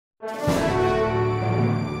The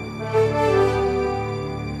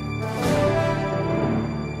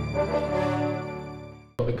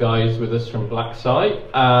guys with us from Black Site.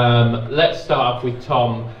 Let's start off with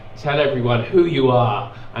Tom. Tell everyone who you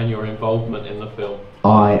are and your involvement in the film.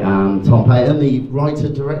 I am Tom Paton, the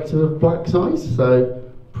writer-director of Black Site, so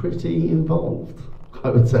pretty involved,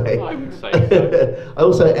 I would say. I would say so. I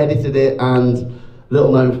also edited it, and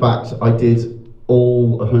little known fact, I did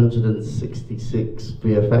all 166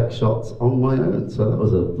 VFX shots on my own, so that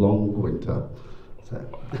was a long winter. So.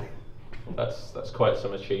 That's quite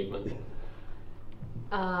some achievement.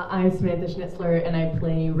 I'm Samantha Schnitzler, and I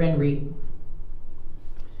play Renry.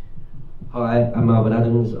 Hi, I'm Alvin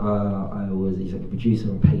Adams. I was the executive producer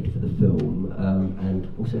and paid for the film,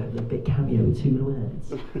 and also had a bit cameo with 2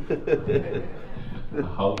 words.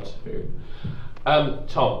 How to?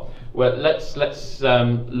 Tom, well, let's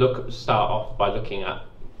start off by looking at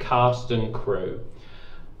cast and crew.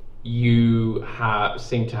 You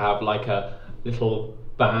seem to have like a little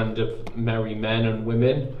band of merry men and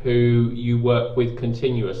women who you work with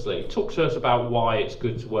continuously. Talk to us about why it's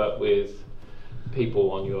good to work with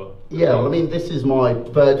people on your... Yeah, well, I mean, this is my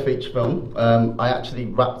 3rd feature film. I actually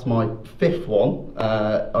wrapped my 5th one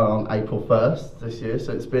on April 1st this year,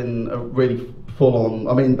 so it's been a really full-on...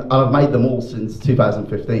 I mean, I've made them all since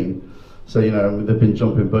 2015, so, you know, they've been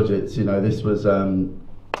jumping budgets. You know, this was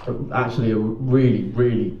actually a really,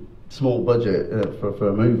 really small budget for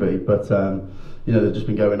a movie, but... you know, they've just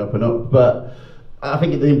been going up and up. But I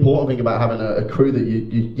think the important thing about having a crew that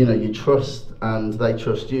you trust and they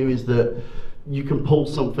trust you is that you can pull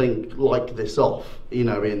something like this off, you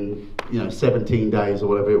know, in 17 days or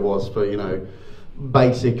whatever it was for, you know,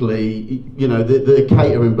 basically, you know, the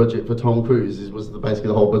catering budget for Tom Cruise was basically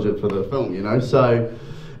the whole budget for the film, you know. So,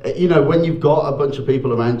 you know, when you've got a bunch of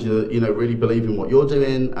people around you that, you know, really believe in what you're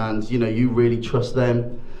doing and, you know, you really trust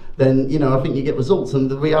them, then, you know, I think you get results.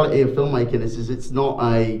 And the reality of filmmaking is it's not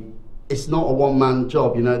a one-man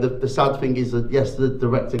job. You know, the sad thing is that, yes, the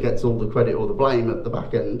director gets all the credit or the blame at the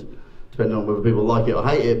back end, depending on whether people like it or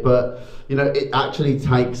hate it, but, you know, it actually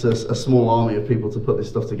takes a small army of people to put this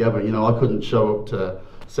stuff together. You know, I couldn't show up to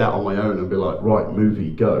set on my own and be like, right,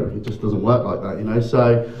 movie, go. It just doesn't work like that, you know.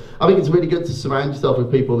 So I think it's really good to surround yourself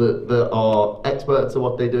with people that are experts at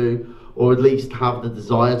what they do, or at least have the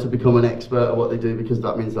desire to become an expert at what they do, because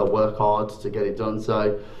that means they'll work hard to get it done.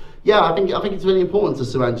 So, yeah, I think it's really important to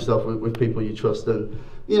surround yourself with people you trust, and,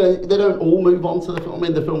 you know, they don't all move on to the film. I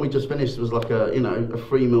mean, the film we just finished was like a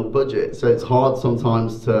 3 mil budget, so it's hard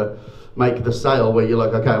sometimes to make the sale where you're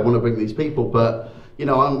like, okay, I want to bring these people, but, you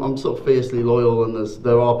know, I'm sort of fiercely loyal, and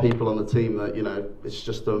there are people on the team that, you know, it's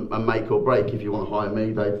just a make or break. If you want to hire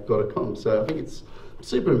me, they've got to come. So I think it's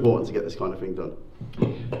super important to get this kind of thing done.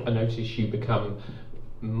 I notice you become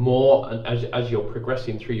more, and as you're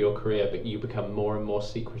progressing through your career, but you become more and more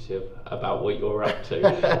secretive about what you're up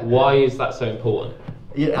to. Why is that so important?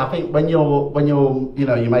 Yeah, I think when you're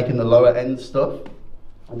you're making the lower end stuff,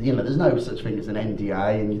 you know, there's no such thing as an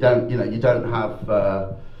NDA, and you don't have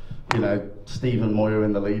Stephen Moyer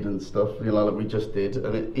in the lead and stuff, you know, like we just did,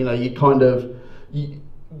 and it, you know,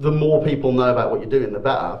 the more people know about what you're doing, the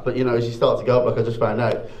better. But, you know, as you start to go up, like I just found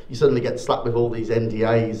out, you suddenly get slapped with all these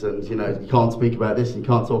NDAs, and, you know, you can't speak about this and you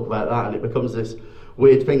can't talk about that, and it becomes this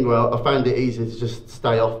weird thing where I found it easier to just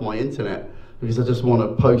stay off my internet, because I just want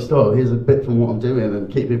to post, oh, here's a bit from what I'm doing, and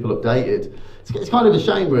keep people updated. It's kind of a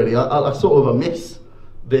shame, really. I sort of miss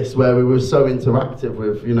this, where we were so interactive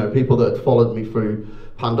with, you know, people that had followed me through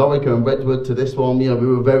Pandorica and Redwood to this one. You know, we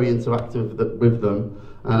were very interactive with them.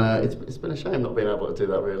 It's been a shame not being able to do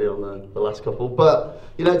that really on the last couple, but,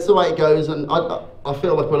 you know, it's the way it goes, and I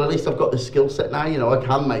feel like, well, at least I've got this skill set now. You know, I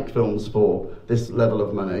can make films for this level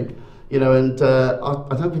of money, you know, and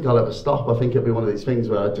I don't think I'll ever stop. I think it'll be one of these things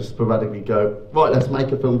where I just sporadically go, right, let's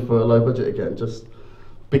make a film for a low budget again, just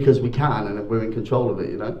because we can and we're in control of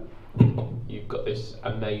it, you know. You've got this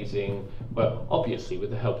amazing, well, obviously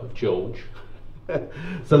with the help of George.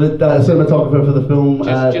 So the cinematographer for the film.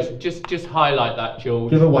 Just highlight that,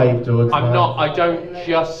 George. Give a wave, George. I don't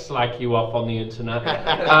just slag you off on the internet.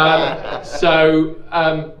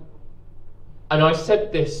 And I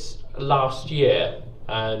said this last year,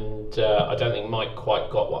 and I don't think Mike quite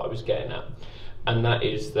got what I was getting at, and that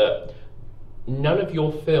is that none of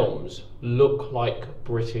your films look like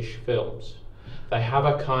British films. They have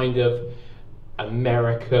a kind of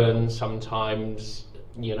American, sometimes,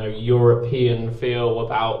 you know, European feel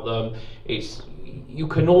about them. You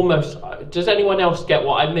can almost, does anyone else get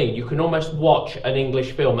what I mean? You can almost watch an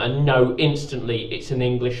English film and know instantly it's an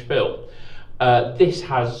English film. This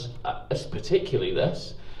has, particularly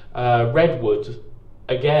this, Redwood,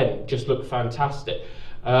 again, just looked fantastic.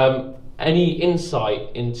 Any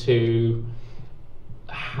insight into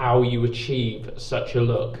how you achieve such a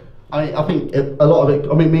look? I think a lot of it,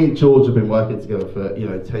 I mean, me and George have been working together for,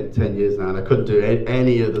 10 years now, and I couldn't do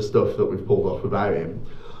any of the stuff that we've pulled off without him.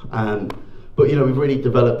 But, we've really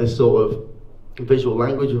developed this sort of visual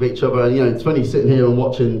language with each other, and, it's funny sitting here and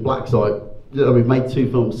watching Black Site. We've made 2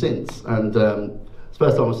 films since, and it's the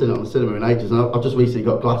first time I've seen it on the cinema in ages, and I've just recently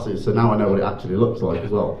got glasses, so now I know what it actually looks like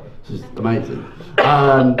as well, which is amazing.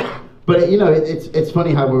 But it's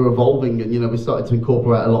funny how we're evolving, and we started to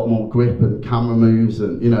incorporate a lot more grip and camera moves,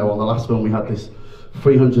 and on the last film we had this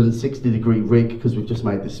 360-degree rig because we've just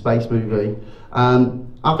made this space movie.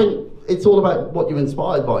 I think it's all about what you're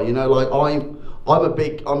inspired by.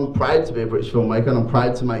 I'm proud to be a British filmmaker, and I'm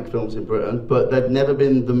proud to make films in Britain, but they've never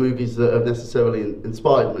been the movies that have necessarily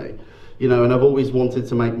inspired me. And I've always wanted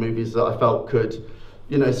to make movies that I felt could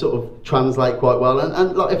sort of translate quite well.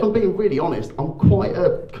 And like, if I'm being really honest, I'm quite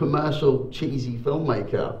a commercial, cheesy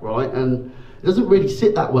filmmaker, right? And it doesn't really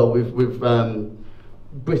sit that well with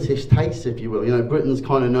British taste, if you will. Britain's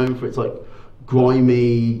kind of known for its like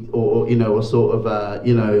grimy or a sort of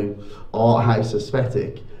art house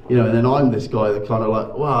aesthetic. And then I'm this guy that kind of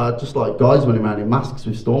like, well, I just like guys running around in masks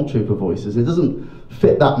with stormtrooper voices. It doesn't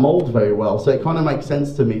fit that mold very well. So it kind of makes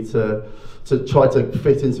sense to me to try to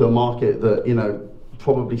fit into a market that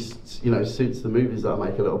probably suits the movies that I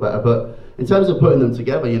make a little better. But in terms of putting them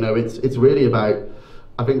together, it's really about,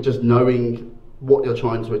 I think, just knowing what you're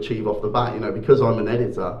trying to achieve off the bat. Because I'm an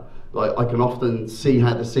editor, like I can often see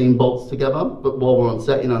how the scene bolts together, but while we're on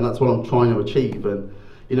set, and that's what I'm trying to achieve. And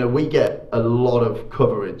we get a lot of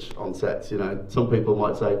coverage on sets. Some people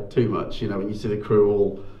might say too much. When you see the crew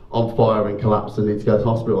all on fire and collapse and need to go to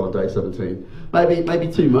hospital on day 17.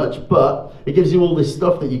 Maybe too much, but it gives you all this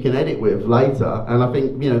stuff that you can edit with later. And I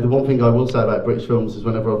think, the one thing I will say about British films is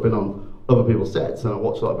whenever I've been on other people's sets and I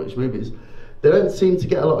watch a lot of British movies, they don't seem to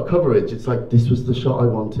get a lot of coverage. It's like, this was the shot I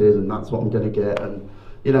wanted and that's what I'm going to get. And,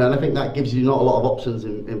 and I think that gives you not a lot of options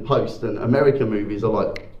in post. And American movies are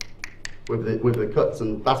like, with the cuts,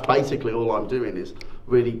 and that's basically all I'm doing is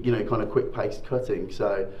really, kind of quick-paced cutting,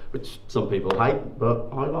 so, which some people hate, but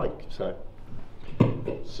I like, so.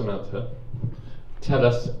 Samantha, tell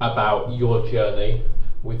us about your journey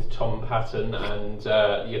with Tom Paton, and,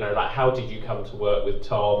 how did you come to work with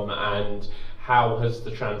Tom, and how has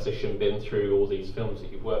the transition been through all these films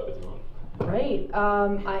that you've worked with him on? Right.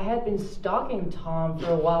 I had been stalking Tom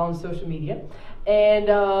for a while on social media, and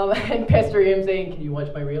pestering him saying, "Can you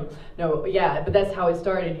watch my reel?" No, yeah, but that's how it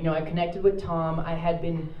started. I connected with Tom. I had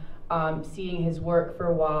been seeing his work for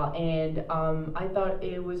a while, and I thought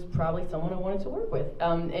it was probably someone I wanted to work with.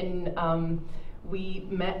 We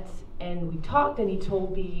met and we talked, and he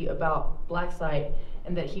told me about Black Site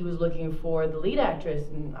and that he was looking for the lead actress,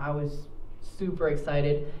 and I was super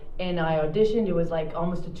excited. And I auditioned. It was like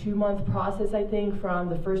almost a 2-month process, I think, from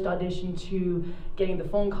the first audition to getting the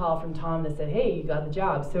phone call from Tom that said, "Hey, you got the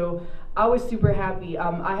job." So I was super happy.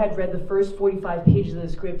 I had read the first 45 pages of the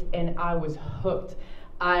script and I was hooked.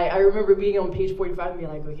 I remember being on page 45 and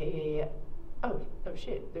being like, okay, yeah. Oh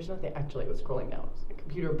shit, there's nothing. Actually, I was scrolling down, it was a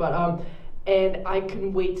computer. But and I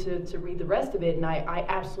couldn't wait to read the rest of it. And I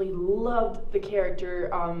absolutely loved the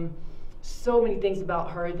character. So many things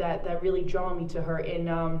about her that really draw me to her, and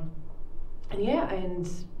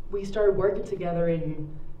we started working together, and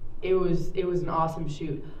it was an awesome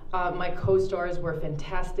shoot. My co-stars were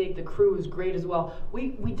fantastic. The crew was great as well.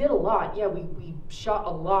 We did a lot. Yeah, we shot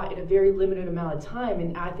a lot in a very limited amount of time,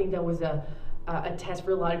 and I think that was a test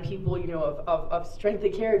for a lot of people, of strength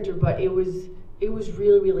of character. But it was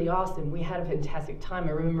really, really awesome. We had a fantastic time.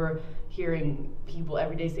 I remember hearing people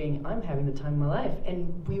every day saying, "I'm having the time of my life,"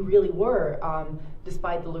 and we really were.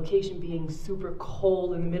 Despite the location being super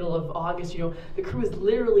cold in the middle of August, the crew was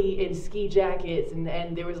literally in ski jackets, and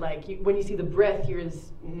there was like, when you see the breath,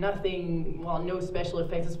 there's nothing, no special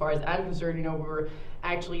effects as far as I'm concerned. We were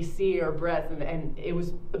actually seeing our breath, and it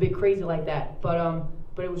was a bit crazy like that, but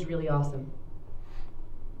it was really awesome.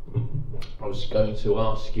 I was going to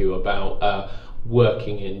ask you about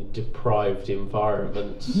working in deprived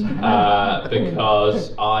environments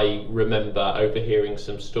because I remember overhearing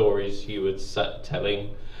some stories you were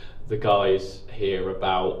telling the guys here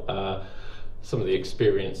about some of the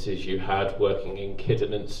experiences you had working in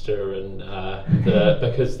Kidderminster, and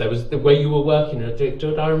because there was the way you were working.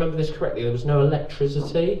 Did I remember this correctly? There was no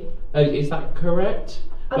electricity. Is that correct?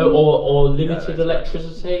 Or limited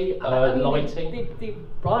electricity, lighting. They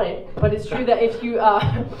brought it, but it's true that if you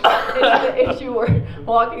if you were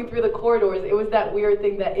walking through the corridors, it was that weird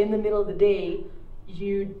thing that in the middle of the day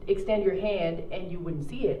you'd extend your hand and you wouldn't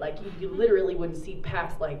see it. Like you literally wouldn't see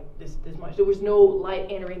past like this much. There was no light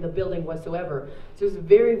entering the building whatsoever. So it was a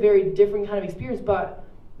very, very different kind of experience. But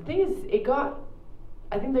the thing is,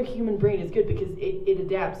 I think their human brain is good because it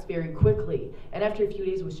adapts very quickly. And after a few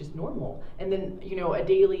days, it was just normal. And then, you know,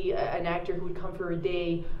 an actor who would come for a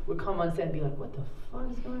day would come on set and be like, what the fuck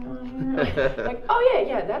is going on here? Like, oh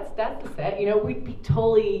yeah, that's the set. You know, we'd be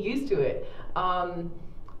totally used to it.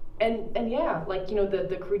 And yeah, like, you know,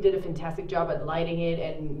 the crew did a fantastic job at lighting it,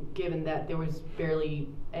 and given that there was barely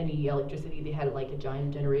any electricity, they had like a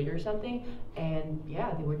giant generator or something. And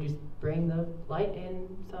yeah, they would just bring the light in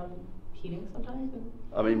some heating sometimes.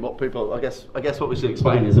 I mean, I guess what we should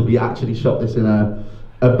explain is that we actually shot this in a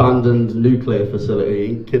abandoned nuclear facility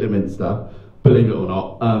in Kidderminster. Believe it or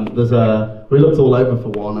not, we looked all over for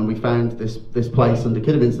one, and we found this place under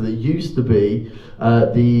Kidderminster that used to be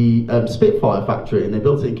the Spitfire factory, and they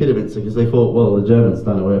built it in Kidderminster because they thought, well, the Germans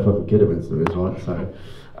don't know where fucking Kidderminster is, right? So,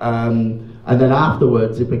 and then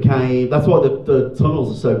afterwards it became, that's why the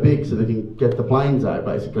tunnels are so big, so they can get the planes out,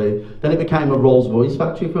 basically. Then it became a Rolls-Royce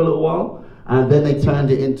factory for a little while, and then they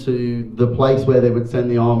turned it into the place where they would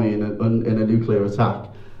send the army in a nuclear attack.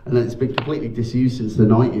 And then it's been completely disused since the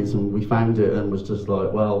 90s, and we found it and was just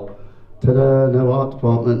like, well, ta-da, no art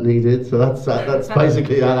department needed. So that's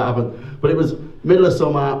basically how that happened. But it was middle of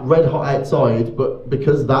summer, red hot outside, but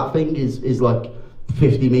because that thing is like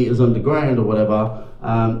 50 meters underground or whatever,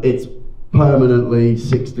 it's permanently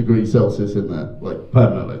 6 degrees Celsius in there, like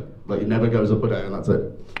permanently. Like it never goes up or down, that's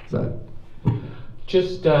it. So.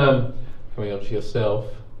 Just coming on to yourself.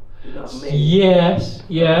 Yes,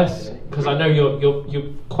 because I know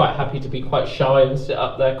you're quite happy to be quite shy and sit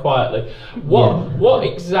up there quietly.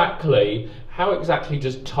 How exactly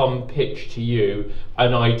does Tom pitch to you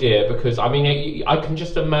an idea? Because I mean, I can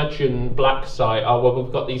just imagine Black Site. Oh well,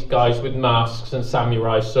 we've got these guys with masks and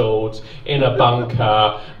samurai swords in a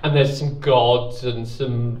bunker, and there's some gods and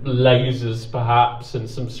some lasers perhaps, and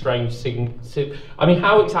some strange things. I mean,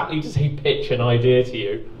 how exactly does he pitch an idea to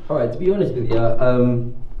you? All right, to be honest with you,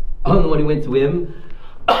 I'm the one who went to him.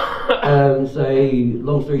 So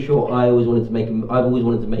long story short, I've always wanted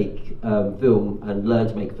to make film and learn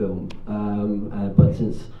to make film. But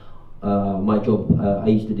since my job, I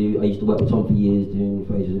used to work with Tom for years doing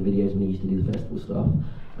photos and videos when he used to do the festival stuff.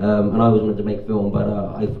 And I always wanted to make film, but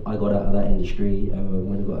I got out of that industry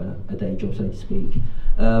when I got a day job, so to speak.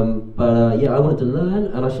 Yeah, I wanted to learn,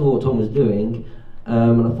 and I saw what Tom was doing,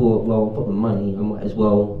 and I thought, well, I've got the money, I might as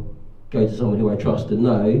well go to someone who I trust and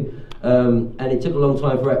know. And it took a long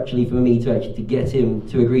time for me to get him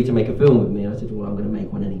to agree to make a film with me. I said, well, I'm going to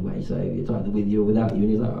make one anyway, so it's either with you or without you.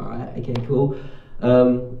 And he's like, all right, okay, cool.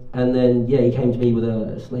 And then, yeah, he came to me with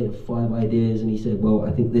a slate of 5 ideas, and he said, well,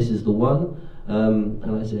 I think this is the one.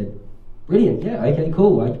 And I said, brilliant, yeah, okay,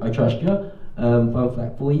 cool, I trust you. Fun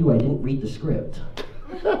fact for you, I didn't read the script.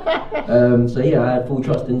 So yeah, I had full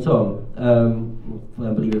trust in Tom. I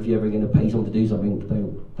believe if you're ever going to pay someone to do something,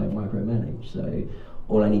 don't micromanage. So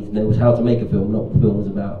all I need to know was how to make a film, not what the film was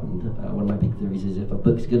about. And one of my big theories is if a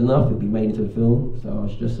book's good enough, it'll be made into a film. So I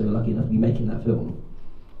was just so lucky enough to be making that film.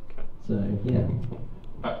 So yeah.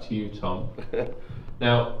 Back to you, Tom.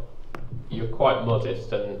 Now, you're quite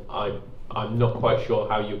modest, and I'm not quite sure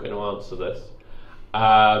how you're going to answer this.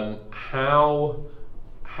 How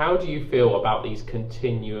do you feel about these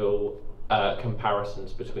continual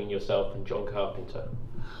comparisons between yourself and John Carpenter?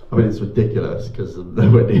 I mean, it's ridiculous because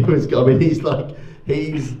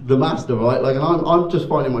he's the master, right? Like, and I'm just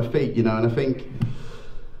finding my feet, you know. And I think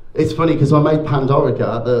it's funny because I made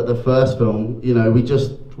Pandorica, the first film. You know, we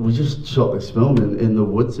just shot this film in the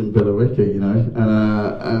woods in Billerica, you know,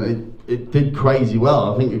 and it did crazy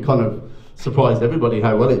well. I think it kind of surprised everybody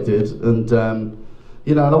how well it did, and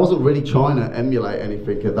you know, and I wasn't really trying to emulate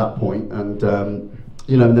anything at that point, and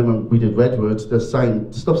you know, and then when we did Redwood, the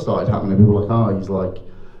same stuff started happening. People were like, oh, he's like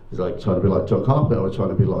trying to be like John Carpenter, or trying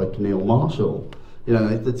to be like Neil Marshall. You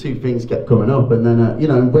know, the two things kept coming up, and then you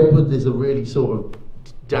know, and Redwood is a really sort of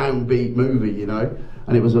downbeat movie, you know,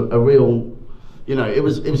 and it was a real, you know, it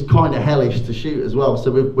was kind of hellish to shoot as well.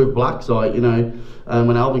 So with Black Site, you know,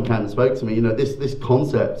 when Alvin came and spoke to me, you know, this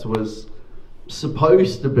concept was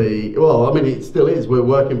supposed to be, well, I mean, it still is. We're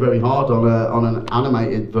working very hard on an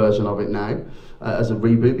animated version of it now as a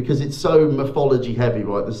reboot, because it's so mythology heavy,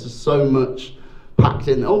 right? There's just so much packed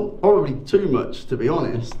in, probably too much, to be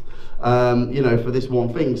honest, you know, for this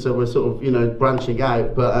one thing. So we're sort of, you know, branching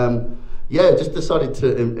out, but yeah, just decided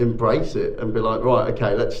to embrace it and be like, right,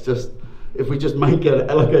 okay, let's just, if we just make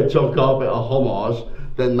like a John Carpenter homage,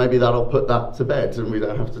 then maybe that'll put that to bed and we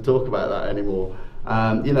don't have to talk about that anymore.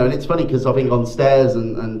 You know, and it's funny because I think on Stairs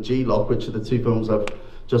and G-Lock, which are the two films I've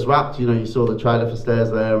just wrapped, you know, you saw the trailer for Stairs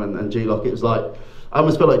there and G-Lock, it was like, I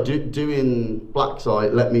almost feel like doing Black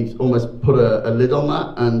Site let me almost put a lid on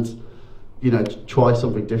that and, you know, try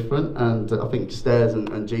something different. And I think Stairs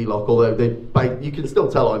and G-Lock, although you can still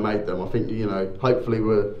tell I made them, I think, you know, hopefully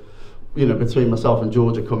we're, you know, between myself and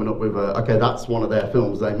Georgia coming up with okay, that's one of their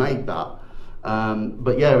films, they made that.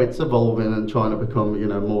 But yeah, it's evolving and trying to become, you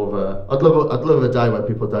know, more of a, I'd love a day where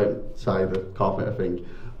people don't say the Carpenter thing.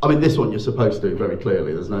 I mean, this one you're supposed to, very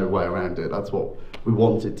clearly, there's no way around it, that's what we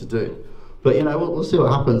wanted to do. But, you know, we'll see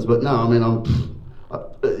what happens. But no, I mean,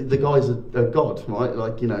 the guy's a god, right?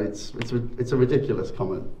 Like, you know, it's a ridiculous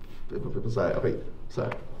comment if people say it, I think, so.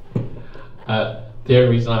 The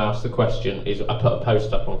only reason I asked the question is I put a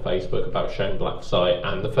post up on Facebook about showing Black Site,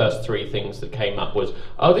 and the first three things that came up was,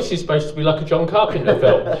 oh, this is supposed to be like a John Carpenter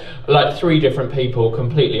film. Like 3 different people,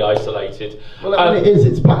 completely isolated. Well, I mean,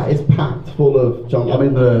 it's packed full of John. Yeah. I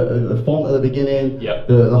mean, the font at the beginning, yeah.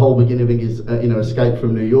 the whole beginning thing is, you know, Escape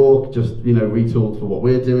from New York, just, you know, retooled for what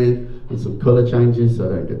we're doing, and some colour changes so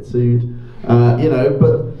I don't get sued. You know,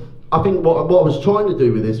 but I think what I was trying to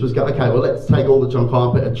do with this was go, okay, well, let's take all the John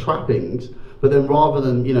Carpenter trappings, but then rather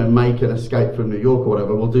than, you know, make an Escape from New York or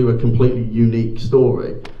whatever, we'll do a completely unique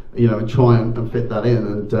story, you know, and try and fit that in.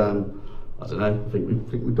 And I don't know, I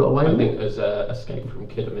think we got away with it. I think as Escape from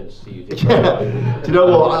Kidderminster, you did. Yeah. Do you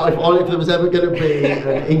know what? If there was ever going to be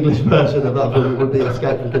an English version of that film, it would be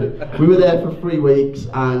Escape from Kidderminster. We were there for 3 weeks,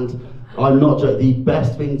 and I'm not joking, the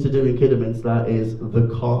best thing to do in Kidderminster is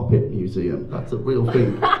the Carpet Museum. That's a real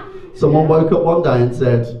thing. Someone woke up one day and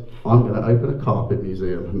said, I'm going to open a carpet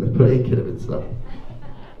museum, and they put it in Kidderminster.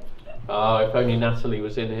 Oh, if only Natalie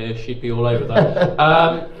was in here, she'd be all over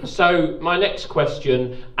that. So my next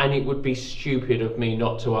question, and it would be stupid of me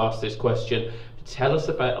not to ask this question, tell us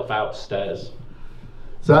about Stairs.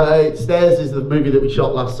 So Stairs is the movie that we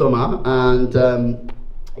shot last summer, and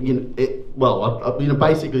you know,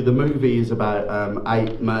 basically the movie is about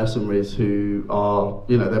 8 mercenaries who are,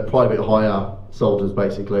 you know, they're private hire soldiers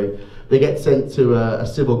basically. They get sent to a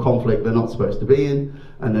civil conflict they're not supposed to be in,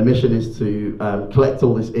 and their mission is to collect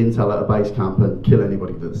all this intel at a base camp and kill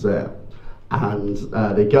anybody that's there. And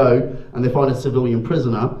they go and they find a civilian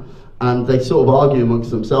prisoner, and they sort of argue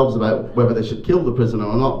amongst themselves about whether they should kill the prisoner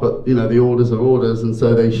or not, but you know, the orders are orders, and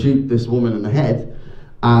so they shoot this woman in the head.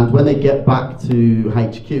 And when they get back to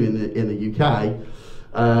HQ in the UK,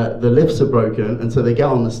 the lifts are broken, and so they get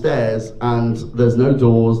on the stairs, and there's no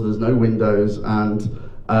doors, there's no windows, and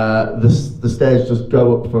the stairs just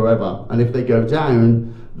go up forever. And if they go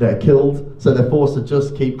down, they're killed. So they're forced to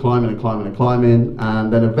just keep climbing and climbing and climbing,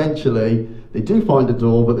 and then eventually they do find a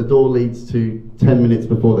door, but the door leads to 10 minutes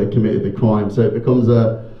before they committed the crime. So it becomes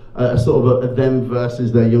a sort of a them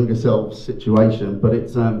versus their younger selves situation. But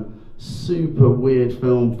it's super weird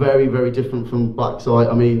film, very, very different from Black Site.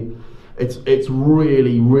 I mean, it's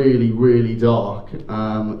really, really, really dark,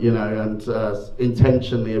 you know, and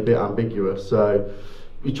intentionally a bit ambiguous. So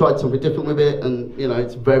we tried something different with it, and you know,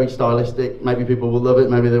 it's very stylistic. Maybe people will love it,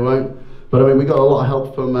 maybe they won't. But I mean, we got a lot of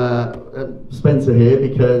help from Spencer here,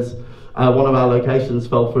 because one of our locations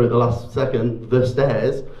fell through at the last second, the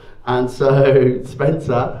stairs. And so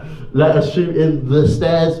Spencer let us shoot in the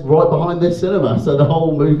stairs right behind this cinema. So the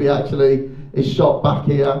whole movie actually is shot back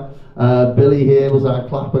here. Billy here was our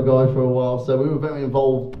clapper guy for a while. So we were very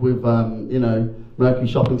involved with, you know, Mercury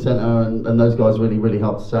Shopping Centre, and those guys really, really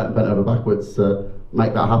helped us out and bent over backwards to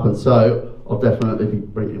make that happen. So I'll definitely be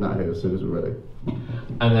bringing that here as soon as we're ready.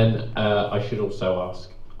 And then I should also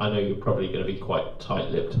ask, I know you're probably going to be quite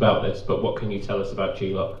tight-lipped about this, but what can you tell us about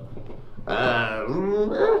G-Lock?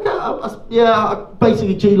 Yeah,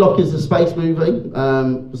 basically G-Lock is a space movie,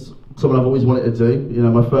 something I've always wanted to do. You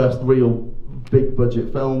know, my first real big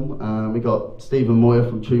budget film. We got Stephen Moyer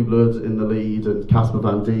from True Blood in the lead, and Casper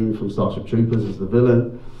Van Dien from Starship Troopers as the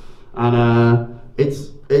villain. And it's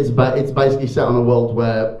basically set on a world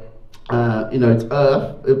where you know, it's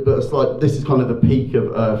Earth, but it's like, this is kind of the peak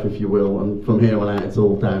of Earth, if you will, and from here on out it's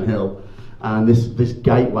all downhill. And this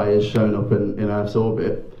gateway has shown up in Earth's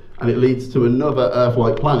orbit, and it leads to another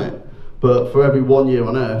Earth-like planet. But for every 1 year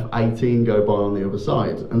on Earth, 18 go by on the other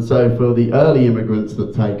side. And so for the early immigrants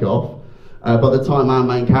that take off, by the time our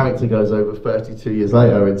main character goes over 32 years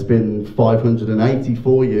later, it's been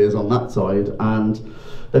 584 years on that side, and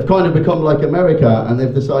they've kind of become like America, and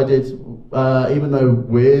they've decided, even though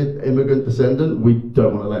we're immigrant descendant, we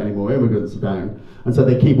don't want to let any more immigrants down. And so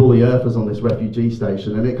they keep all the Earthers on this refugee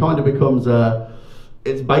station, and it kind of becomes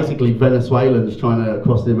it's basically Venezuelans trying to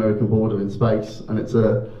cross the American border in space, and it's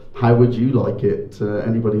a how would you like it?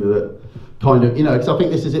 Anybody that kind of, because I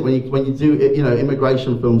think this is it when you do it,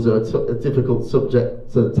 immigration films are a difficult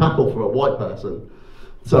subject to tackle for a white person.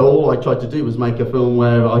 So all I tried to do was make a film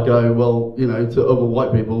where I go, well, to other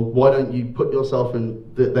white people, why don't you put yourself in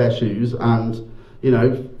their shoes and,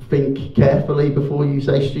 think carefully before you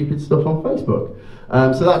say stupid stuff on Facebook.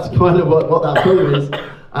 So that's kind of what that film is.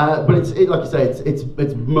 But like I say,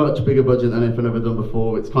 it's much bigger budget than anything I've ever done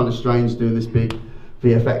before. It's kind of strange doing this big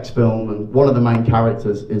VFX film, and one of the main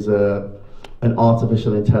characters is an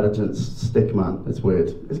artificial intelligence stickman. It's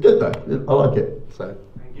weird. It's good though. I like it. So.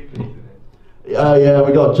 Yeah,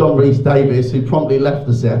 we got John Rhys Davies, who promptly left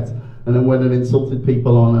the set and then went and insulted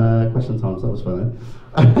people on Question Times. That was funny.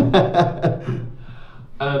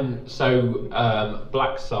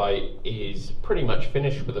 Black Site is pretty much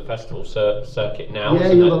finished with the festival circuit now.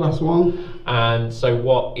 Yeah, you're the last one. And so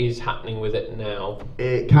what is happening with it now?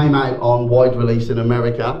 It came out on wide release in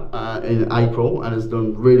America in April and has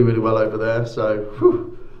done really, really well over there. So,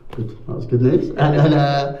 whew, good. That was good news. And then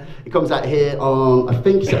it comes out here on, I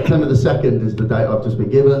think September the 2nd is the date I've just been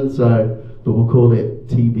given. So, but we'll call it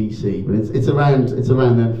TBC. But it's around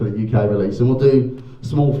then for the UK release, and we'll do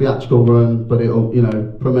small theatrical run, but it'll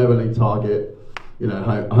primarily target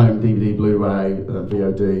home DVD, Blu-ray,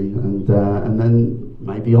 VOD, and then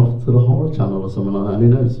maybe off to the horror channel or something like that. Who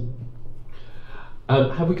knows?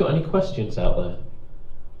 Have we got any questions out there?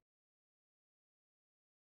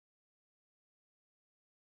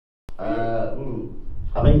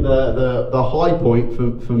 I think the high point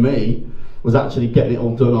for me was actually getting it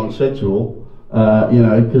all done on schedule.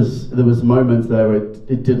 Because there was moments there where it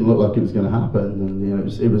didn't look like it was going to happen, and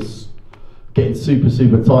it was getting super,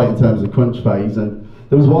 super tight in terms of crunch phase. And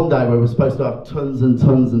there was one day where we were supposed to have tons and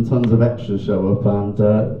tons and tons of extras show up, and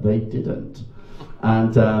they didn't.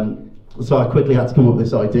 And so I quickly had to come up with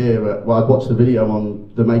this idea. I'd watched the video on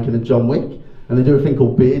the making of John Wick, and they do a thing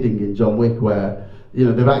called bearding in John Wick, where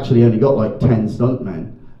they've actually only got like 10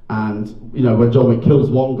 stuntmen. And when John Wick kills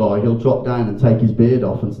one guy, he'll drop down and take his beard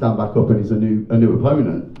off and stand back up, and he's a new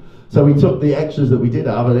opponent. So we took the extras that we did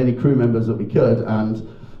have and any crew members that we could, and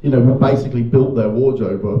we basically built their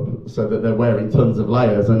wardrobe up so that they're wearing tons of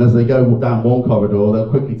layers. And as they go down one corridor, they'll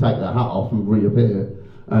quickly take their hat off and reappear,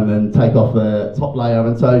 and then take off their top layer.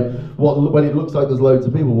 And so when it looks like there's loads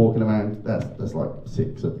of people walking around, there's like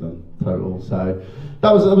 6 of them total. So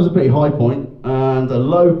that was a pretty high point. And a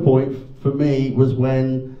low point for me was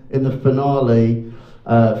when, in the finale,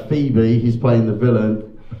 Phoebe, who's playing the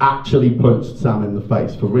villain, actually punched Sam in the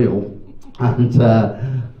face for real. And I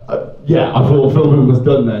thought filming was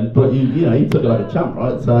done then, but you took it like a champ,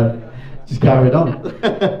 right? So just carried on.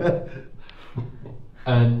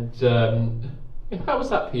 And how was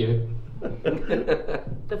that for you?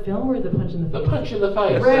 The film or the punch in the face? The punch in the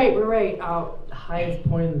face. Right. Highest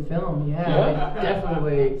point in the film, yeah.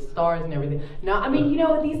 Definitely, stars and everything. Now, I mean,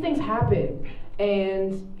 these things happen.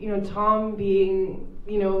 And, Tom being,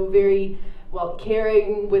 very,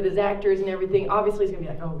 caring with his actors and everything, obviously he's going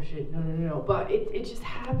to be like, oh shit, no. But it just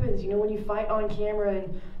happens, when you fight on camera.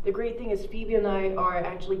 And the great thing is Phoebe and I are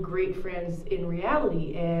actually great friends in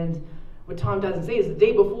reality. And what Tom doesn't say is the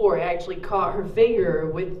day before I actually caught her finger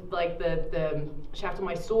with like the shaft of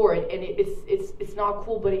my sword, and it's not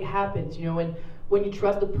cool, but it happens, and when you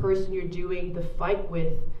trust the person you're doing the fight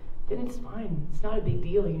with, then it's fine. It's not a big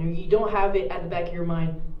deal, you don't have it at the back of your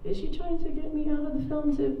mind, is she trying to get me out of the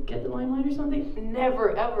film to get the limelight or something?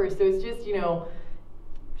 Never, ever. So it's just,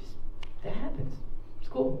 just that happens. It's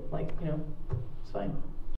cool, it's fine.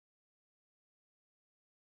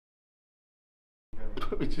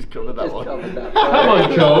 We just covered that one. Come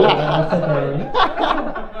on, Joel.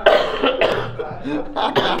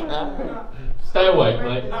 Stay awake,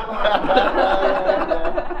 mate.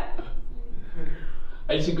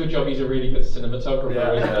 It's a good job he's a really good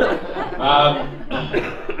cinematographer, isn't it?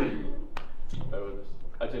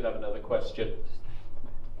 I did have another question.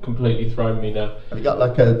 Completely thrown me now. Have you got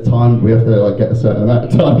like a time? We have to get a certain amount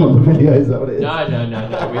of time on the video. Is that what it is?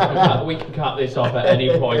 No. We can cut this off at any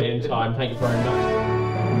point in time. Thank you very much.